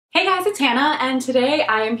it's Hannah, and today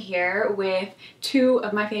I am here with two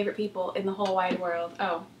of my favorite people in the whole wide world.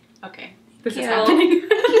 Oh, okay. This is happening.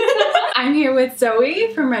 I'm here with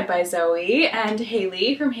Zoe from Read by Zoe and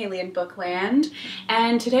Haley from Haley and Bookland,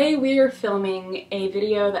 and today we are filming a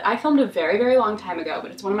video that I filmed a very, very long time ago,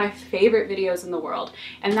 but it's one of my favorite videos in the world,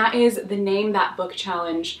 and that is the Name That Book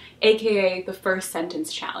Challenge, aka the First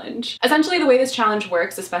Sentence Challenge. Essentially, the way this challenge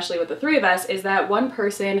works, especially with the three of us, is that one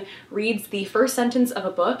person reads the first sentence of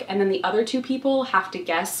a book, and then the other two people have to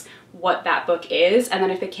guess what that book is, and then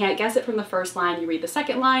if they can't guess it from the first line, you read the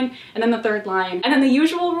second line, and then the third line. And then the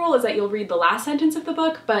usual rule is that you'll read the last sentence of the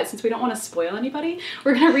book, but since we don't want to spoil anybody,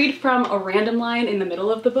 we're gonna read from a random line in the middle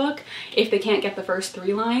of the book. If they can't get the first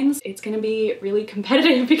three lines, it's gonna be really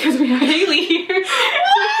competitive because we have Haley here.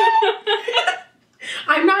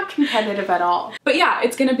 I'm not competitive at all. But yeah,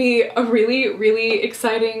 it's gonna be a really, really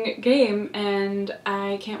exciting game, and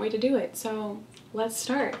I can't wait to do it. So let's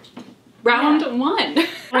start. Round one.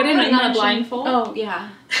 I didn't mention blindfold. Oh yeah.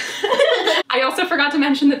 I also forgot to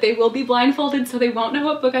mention that they will be blindfolded, so they won't know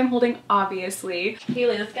what book I'm holding, obviously.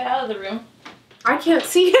 Haley, let's get out of the room. I can't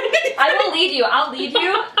see it. I will lead you. I'll lead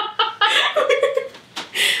you.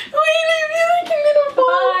 Wait, I feel like I'm gonna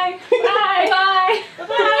fall. Bye. Bye.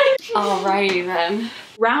 Bye. Alrighty then.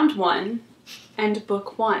 Round one and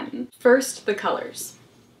book one. First, the colors.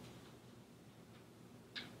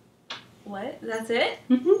 What? That's it?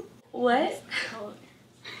 Mm-hmm. What?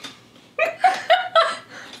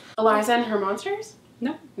 Eliza and her monsters?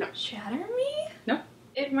 No. No. Shatter Me? No.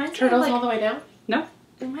 It reminds Turtles me of all the way down? No.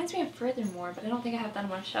 It reminds me of Furthermore, but I don't think I have that on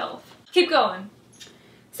my shelf. Keep going.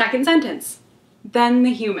 Second sentence. Then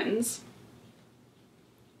the humans.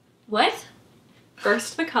 What?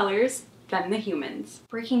 First the colors, then the humans.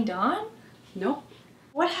 Breaking Dawn? Nope.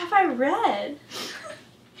 What have I read?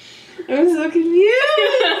 I'm so confused.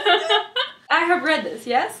 I have read this,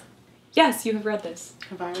 yes? Yes, you have read this.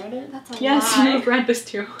 Have I read it? That's a Yes, lie. you have read this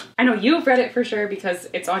too. I know you've read it for sure because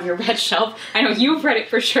it's on your red shelf. I know you've read it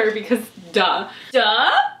for sure because duh.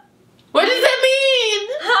 Duh? What does it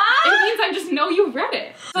mean? Huh? It means I just know you've read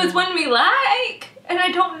it. So it's one we like, and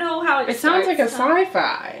I don't know how It sounds like a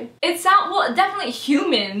sci-fi. Well, definitely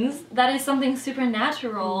humans. That is something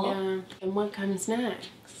supernatural. Yeah. And what comes next?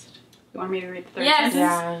 You want me to read the third Yes. sentence?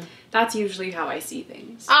 Yeah. That's usually how I see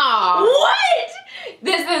things. Oh. What?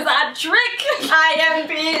 This is a trick. I am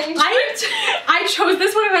being tricked. I chose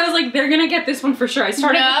this one and I was like, they're gonna get this one for sure. I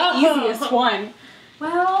started with the easiest one.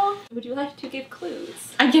 Well, would you like to give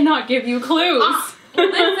clues? I cannot give you clues.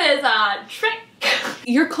 This is a trick.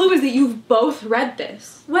 Your clue is that you've both read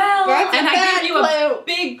this. Well, That's And a I bad gave you a clue.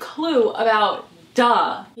 big clue about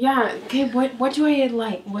duh. Yeah, okay, what do I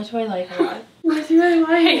like? What do I like a lot? What do I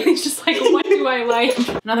like? Haley's just like, what do I like?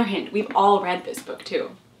 Another hint, we've all read this book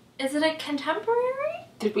too. is it a contemporary?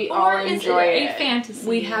 Did we Or all is enjoy it it? a fantasy?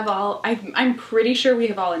 We have all, I'm pretty sure we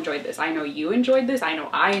have all enjoyed this. I know you enjoyed this. I know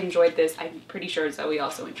I enjoyed this. I'm pretty sure Zoe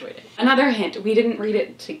also enjoyed it. Another hint, we didn't read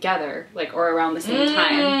it together, like, or around the same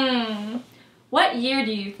time. What year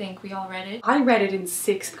do you think we all read it? I read it in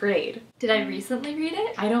 6th grade. Did I recently read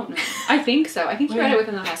it? I don't know. I think so. I think you read it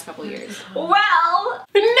within the last couple of years. Well,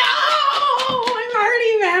 No! I'm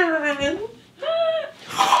already mad.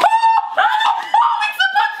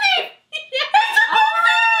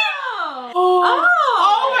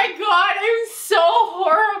 Oh my god, I'm so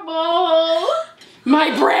horrible.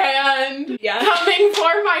 My brand. Yeah. Coming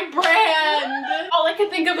for my brand. All I could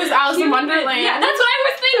think of was Alice in Wonderland. yeah, that's what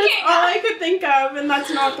I was thinking. All I could think of, and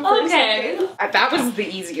that's not the first Okay. thing. That was the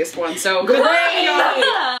easiest one, so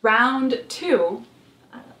Great. Round 2,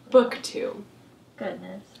 book 2.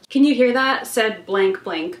 Goodness. Can you hear that? Said blank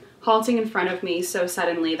blank, halting in front of me so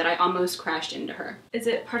suddenly that I almost crashed into her. Is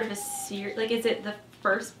it part of a series? Like, is it the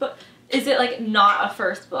first book? Is it, like, not a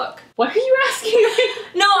first book? What are you asking me?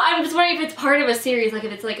 No, I'm just wondering if it's part of a series, like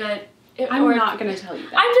if it's like a... I'm not gonna tell you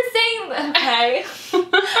that. I'm just saying, okay.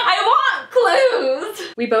 I want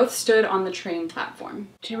clues. We both stood on the train platform.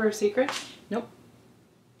 Chamber of Secrets? Nope.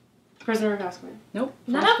 Prisoner of Azkaban? Nope.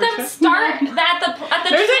 None of them start at the There's train. a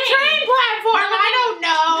train platform, I don't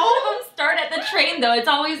know. None of them start at the train, though. It's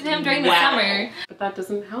always him during the summer. But that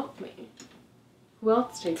doesn't help me. Who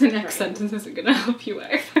else takes The a next train? sentence isn't gonna help you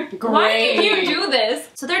either. Why did you do this?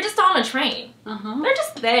 So they're just on a train. Uh-huh. They're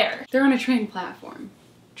just there. They're on a train platform.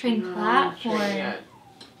 Train No, platform. train yet.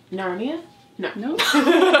 Narnia? No. No.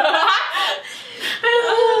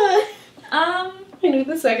 I knew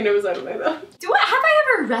the second it was out of my mouth. Have I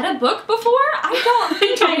ever read a book before? I don't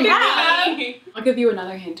think I have. I'll give you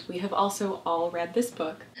another hint. We have also all read this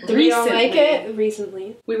book. Do we all like it?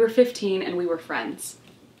 Recently. We were 15 and we were friends.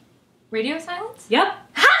 Radio silence? Yep.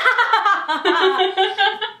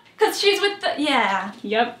 Because she's with the, yeah.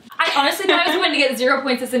 Yep. I honestly thought I was going to get 0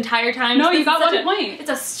 points this entire time. No, This you is got such 1 point. It's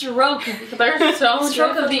a stroke. They're so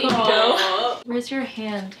Stroke of the difficult. ego. Where's your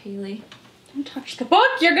hand, Haley? Don't touch the book.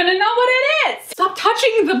 You're gonna know what it is. Stop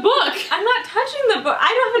touching the book. I'm not touching the book.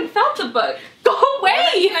 I haven't felt the book. Go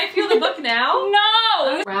away. Can I feel the book now?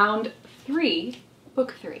 No. Round 3,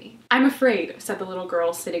 book 3. I'm afraid, said the little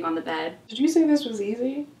girl sitting on the bed. Did you say this was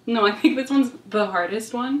easy? No, I think this one's the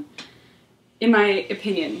hardest one, in my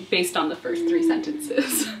opinion, based on the first 3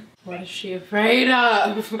 sentences. What is she afraid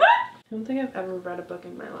of? I don't think I've ever read a book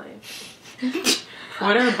in my life.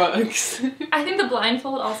 What are books? I think the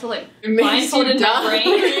blindfold also like It makes you blindfolded my dumb. brain.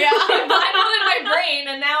 Yeah. It blindfolded my brain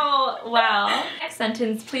and now, wow. Next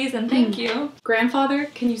sentence, please and thank you. Grandfather,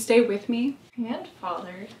 can you stay with me?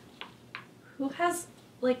 Grandfather? Who has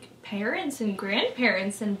like parents and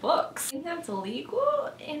grandparents in books? I think that's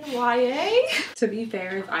illegal in YA. To be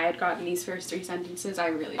fair, if I had gotten these first 3 sentences, I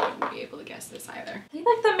really wouldn't be able to guess this either. I think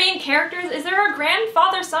like the main characters, is there a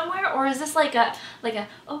grandfather somewhere or is this like a,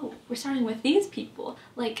 oh, we're starting with these people?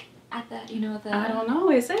 Like at the, you know, the... I don't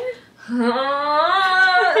know, is it?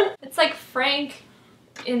 It's like Frank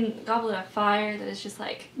in Goblet of Fire that is just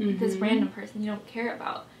like this random person you don't care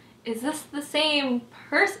about. Is this the same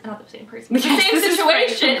person? Not the same person, but the Yes, same this is Frank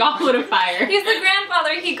from situation. Goblet of Fire. He's the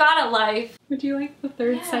grandfather, he got a life. Would you like the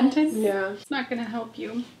 3rd Yes. sentence? Yeah. It's not gonna help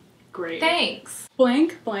you. Great. Thanks.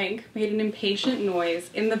 Blank blank made an impatient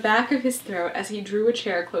noise in the back of his throat as he drew a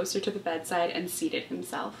chair closer to the bedside and seated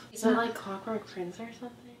himself. Is that like Clockwork Prince or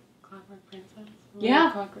something? Clockwork Princess?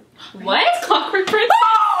 Yeah. Clockwork. What? Clockwork Prince?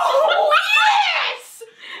 Oh, yes!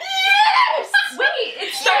 Yes! Wait,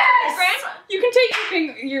 it's Yes! grandma. You can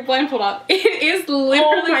take your blindfold off. It is literally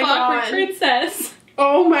Oh my Clockwork God. Princess.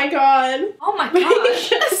 Oh my god. Oh my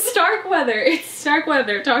gosh. Starkweather. It's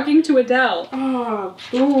Starkweather talking to Adele. Oh,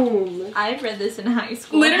 boom. I've read this in high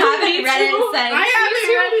school. Literally, I haven't me read too. it since. I haven't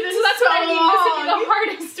read it in So that's what I mean. This so would be the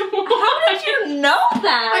hardest one. How did you know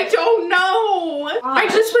that? I don't know. I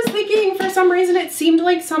just was thinking for some reason it seemed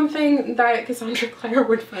like something that Cassandra Clare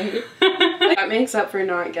would fight. That makes up for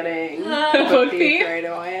not getting Book thief. right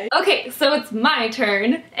away. Okay, so it's my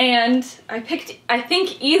turn, and I picked, I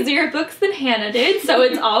think, easier books than Hannah did, so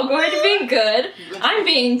it's all going to be good. I'm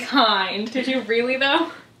being kind. Did you really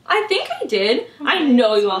though? I think I did. I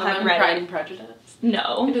know you all have read Pride it. and Prejudice.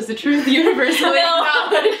 No. Does the truth universally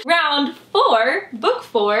No. Round 4, book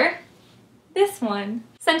 4, this one.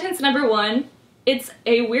 Sentence number 1, it's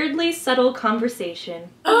a weirdly subtle conversation.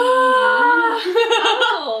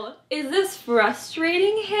 Oh, is this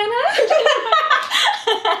frustrating, Hannah?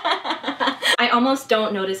 I almost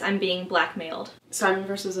don't notice I'm being blackmailed. Simon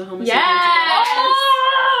versus the homosexual. Yes!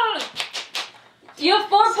 Oh! You have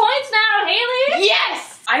 4 points now, Haley!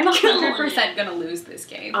 Yes! I'm 100% gonna lose this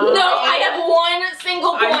game. No, I have 1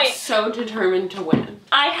 single point. I'm so determined to win.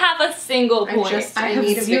 I have a single point. I have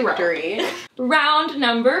need a 0. victory. Round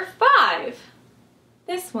number 5.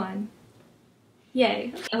 This one.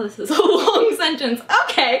 Yay. Oh, this is a long sentence.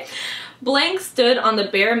 Okay. Blank stood on the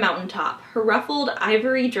bare mountaintop, her ruffled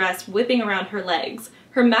ivory dress whipping around her legs,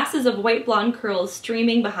 her masses of white blonde curls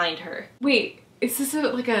streaming behind her. Wait, is this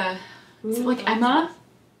like Emma?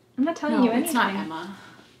 I'm not telling No, you anything. it's not Emma.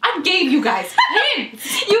 I gave you guys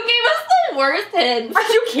hints! You gave us the worst hints. Are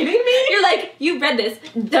you kidding me? You're like, you read this.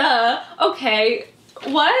 Duh. Okay.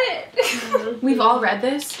 What? We've all read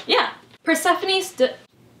this? Yeah. Persephone stood...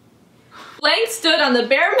 Blank stood on the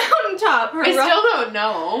bare mountaintop. Her I still don't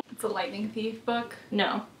know. It's a lightning thief book.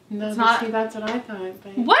 No. No, It's not- see, that's what I thought.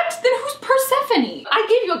 But... What? Then who's Persephone? I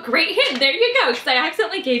gave you a great hint. There you go, because I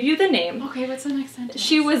accidentally gave you the name. Okay, what's the next sentence?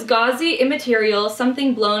 She was gauzy, immaterial,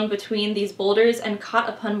 something blown between these boulders and caught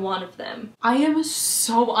upon one of them. I am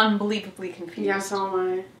so unbelievably confused. Yeah, so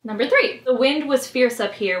am I. Number 3. The wind was fierce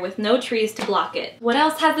up here with no trees to block it. What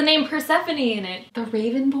else has the name Persephone in it? The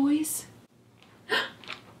Raven Boys?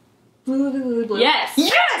 Blue. Yes!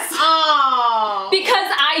 Yes! Oh! Because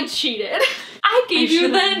I cheated. I gave you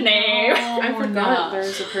the name. I forgot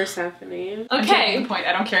there's a Persephone. I'm taking Okay. the point.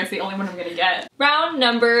 I don't care. It's the only one I'm gonna get. Round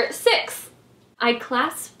number 6. I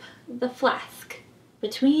clasp the flask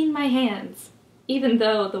between my hands, even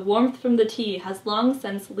though the warmth from the tea has long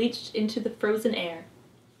since leached into the frozen air.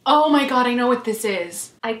 Oh my god, I know what this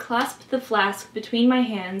is. I clasp the flask between my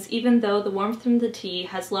hands, even though the warmth from the tea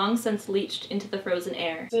has long since leached into the frozen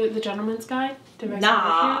air. The Gentleman's Guide? Did I say Nah.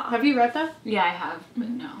 that to you? Have you read that? Yeah, I have, but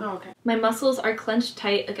no. Oh, okay. My muscles are clenched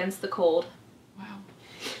tight against the cold. Wow.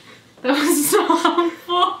 That was so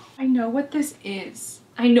helpful. I know what this is.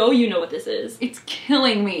 I know you know what this is. It's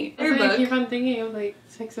killing me. I keep on thinking of like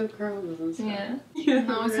Six of Crows and stuff. Yeah.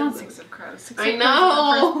 No, it's not Six of Crows. Six of I Crows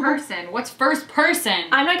know. is first person. What's first person?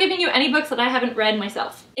 I'm not giving you any books that I haven't read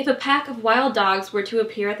myself. If a pack of wild dogs were to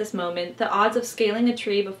appear at this moment, the odds of scaling a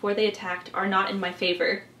tree before they attacked are not in my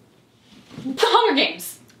favor. The Hunger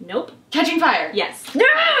Games. Nope. Catching Fire. Yes.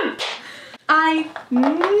 I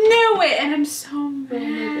knew it, and I'm so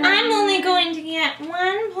mad. I'm only going to get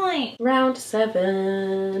 1 point. Round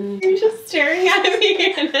 7. You're just staring at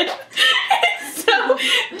me and it's so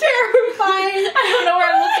terrifying. I don't know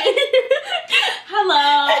where I'm looking.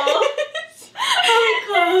 Hello. Oh my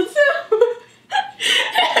god.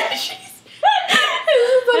 This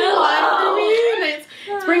is a lot for me, and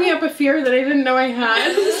it's bringing up a fear that I didn't know I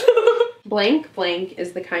had. Blank blank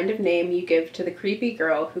is the kind of name you give to the creepy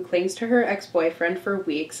girl who clings to her ex-boyfriend for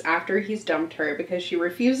weeks after he's dumped her because she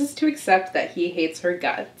refuses to accept that he hates her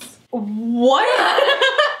guts.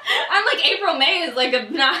 What? I'm like April May is like a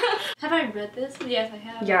Have I read this? Yes, I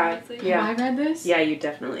have. Yeah, obviously. yeah. Have I read this? Yeah, you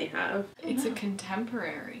definitely have. It's a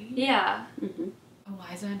contemporary. Yeah. Mm-hmm.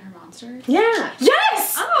 Eliza and her monsters? Yeah.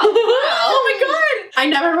 Yes! Oh, Oh my god! I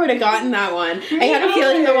never would have gotten that one. I had a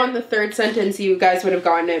feeling though on the third sentence you guys would have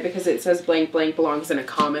gotten it because it says blank blank belongs in a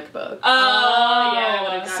comic book. Oh, yeah, I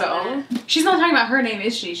would have gotten So, that. She's not talking about her name,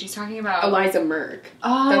 is she? She's talking about Eliza Merck.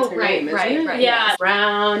 Oh, That's her right, name, isn't right, it? right. Yeah.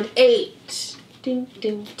 Round 8. Ding,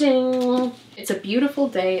 ding, ding. It's a beautiful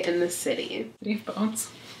day in the city. City of Bones.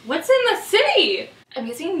 What's in the city? I'm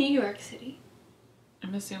guessing New York City.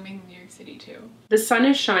 I'm assuming New York City too. The sun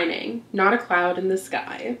is shining, not a cloud in the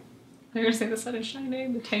sky. I'm gonna say the sun is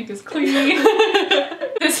shining, the tank is clean.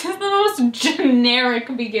 This is the most generic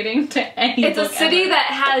beginning to any It's a book city ever. that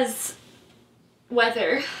has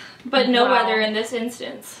weather, but no Wow. weather in this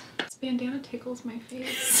instance. This bandana tickles my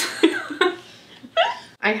face.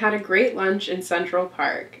 I had a great lunch in Central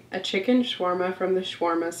Park, a chicken shawarma from the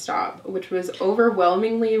shawarma stop, which was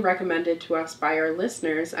overwhelmingly recommended to us by our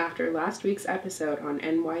listeners after last week's episode on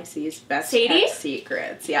NYC's best Sadie? kept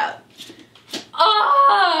secrets. Yeah.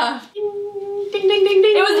 Ah! Ding, ding, ding, ding,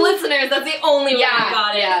 ding. It was listeners, that's the only way I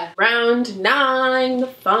got it. Round 9, the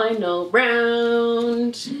final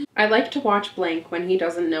round. I like to watch Blank when he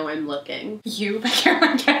doesn't know I'm looking. You by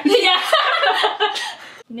Cameron Ken. Yeah.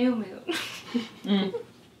 New moon. Mm.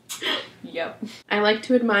 Yep. I like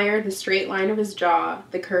to admire the straight line of his jaw,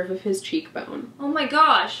 the curve of his cheekbone. Oh my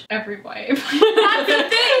gosh. Every wife. That's the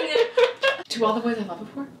thing. To All the Boys I Loved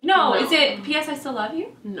Before? No, No. is it P.S. I Still Love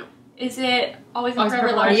You? No. Is it Always and Always and Forever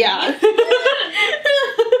Forever Large? Yeah.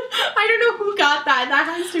 I don't know who got that. That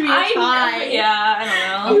has to be a tie. Yeah, I don't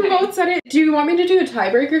know. You both said it. Do you want me to do a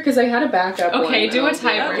tiebreaker? Because I had a backup one. Okay, do a I'll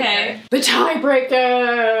tiebreaker. Okay. The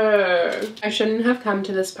tiebreaker! I shouldn't have come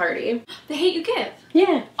to this party. The Hate You Give.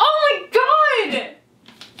 Yeah. Oh my god!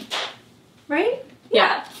 Right?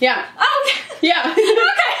 Yeah. Yeah. Oh, Yeah. okay.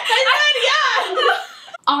 I said yeah.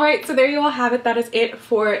 Alright, so there you all have it. That is it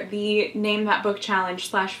for the Name That Book Challenge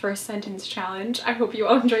 / first sentence challenge. I hope you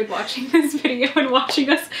all enjoyed watching this video and watching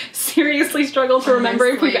us seriously struggle to remember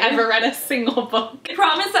if we've Honestly. ever read a single book. I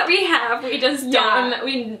promise that we have. We just Yeah. don't.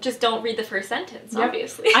 We just don't read the first sentence. Yep.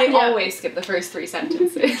 Obviously. I Yeah. always skip the first 3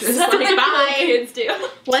 sentences. That's what the bye. kids do.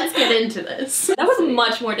 Let's get into this. That was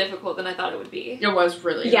much more difficult than I thought it would be. It was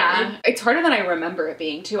really Yeah, hard. it's harder than I remember it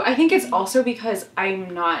being too. I think it's also because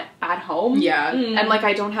I'm not at home. Yeah. Mm. And like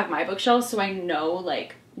I don't have my bookshelf, so I know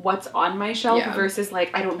like what's on my shelf Yeah. versus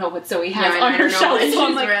like I don't know what Zoe has Yeah, on I her don't know shelf. what So I'm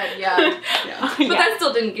she's like, read. Yeah. Yeah. But that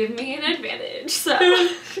still didn't give me an advantage, so.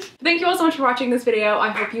 Thank you all so much for watching this video. I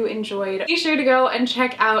hope you enjoyed. Be sure to go and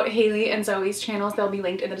check out Haley and Zoe's channels. They'll be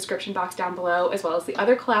linked in the description box down below, as well as the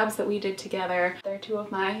other collabs that we did together. They're 2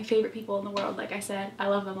 of my favorite people in the world, like I said. I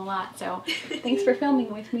love them a lot, so thanks for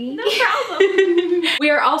filming with me. No problem. We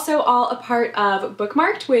are also all a part of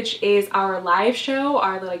Bookmarked, which is our live show,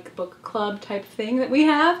 our like book club type thing that we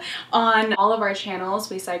have on all of our channels.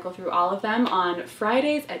 We cycle through all of them on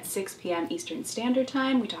Fridays at 6 p.m. Eastern Standard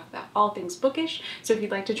Time. We talk about all things bookish, so if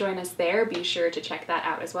you'd like to join us there, be sure to check that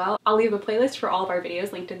out as well. I'll leave a playlist for all of our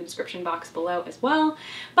videos linked in the description box below as well.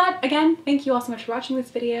 But again, thank you all so much for watching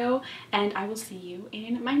this video, and I will see you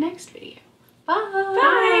in my next video.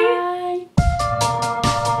 Bye! Bye.